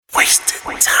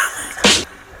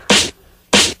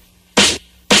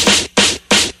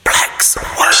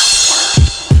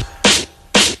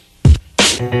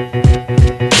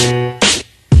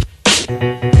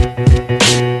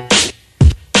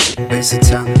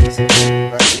I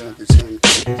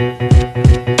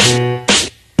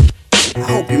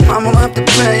hope your mama will have to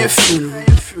plan your funeral.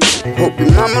 Hope your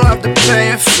mama will have to plan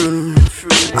your funeral.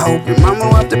 I hope your mama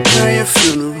will have to plan your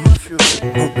funeral.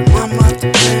 Hope your mama will have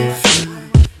to plan your funeral.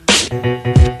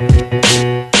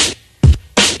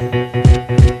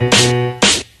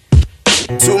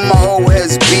 Two of my old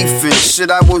heads beefing,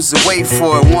 shit I was away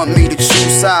for it. Want me to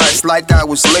choose sides like I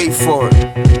was late for it.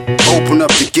 Open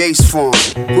up the gates for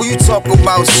him. Who you talking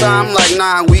about, son? I'm like,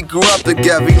 nah, we grew up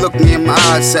together. He looked me in my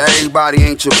eyes, said, everybody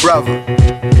ain't your brother.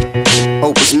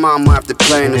 Hope his mama after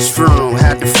playing his funeral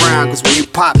had to frown, cause when you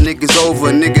pop niggas over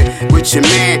a nigga with your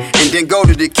man and then go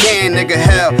to the can, nigga,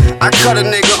 hell, I cut a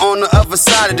nigga on the other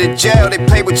side of the jail. They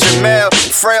play with your mail.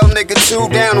 Frail nigga 2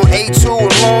 down on A2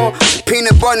 alone.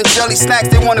 Peanut butter and jelly snacks,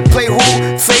 they wanna play who?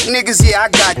 Fake niggas, yeah, I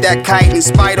got that kite. In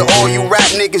spite of all you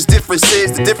rap niggas, the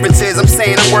difference is I'm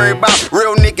saying I'm worried about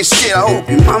real nigga shit. I hope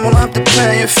your mama will have to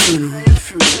plan your funeral.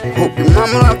 Hope your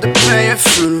mama will have to plan your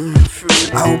funeral.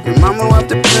 I hope your mama will have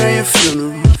to plan your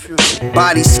funeral.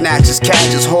 Body snatchers,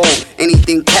 catches whole.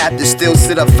 Anything captive, still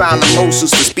sit up, file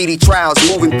emotions for speedy trials,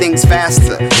 moving things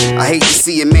faster. I hate to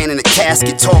see a man in a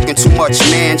casket talking too much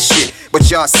man shit, but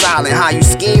y'all silent. How you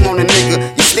scheme on a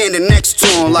nigga, you standing next to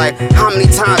him like, how many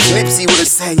times Nipsey would've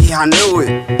said, yeah, I knew it.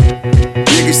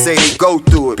 Niggas say they go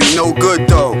through it, be no good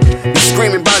though. You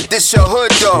screaming about this your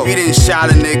hood though. He didn't shot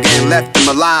a nigga and left him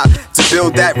alive to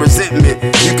build that resentment.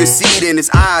 You can see it in his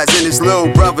eyes and his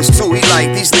little brothers too. He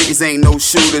like, these niggas ain't no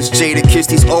shooters. Jada kiss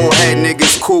these old head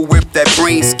niggas, cool whip that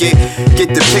brain skit. Get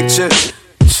the picture.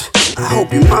 I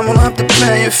hope your mama will have to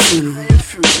plan your funeral.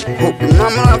 Hope your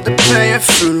mama will have to plan your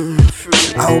funeral.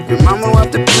 I hope your mama will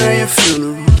have to plan your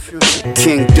funeral.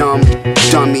 Kingdom,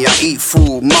 dummy, I eat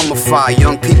food, mummify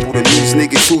young people to these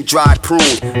niggas who dry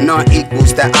prunes. None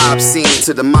equals that I've seen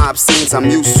to the mob scenes I'm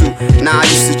used to. Now I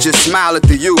used to just smile at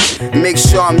the youth, make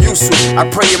sure I'm useful. I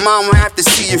pray your mama have to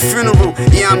see your funeral.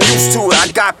 Yeah, I'm used to it.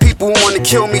 I got people who wanna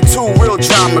kill me too. Real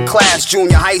drama class,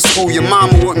 junior high school. Your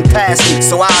mama wouldn't pass me,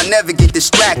 so I'll never get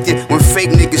distracted when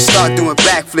fake niggas start doing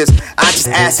backflips. I just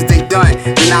ask if they done,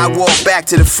 then I walk back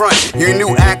to the front. You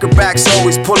new acrobats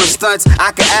always pulling stunts.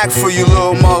 I can act for you,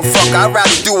 little motherfucker. I'd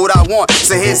rather do what I want,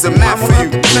 so here's a map for you.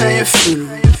 Plan your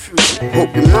funeral.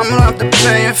 Hope your mama will have to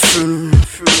plan your funeral.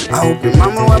 I hope your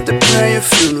mama will have to plan your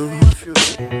funeral.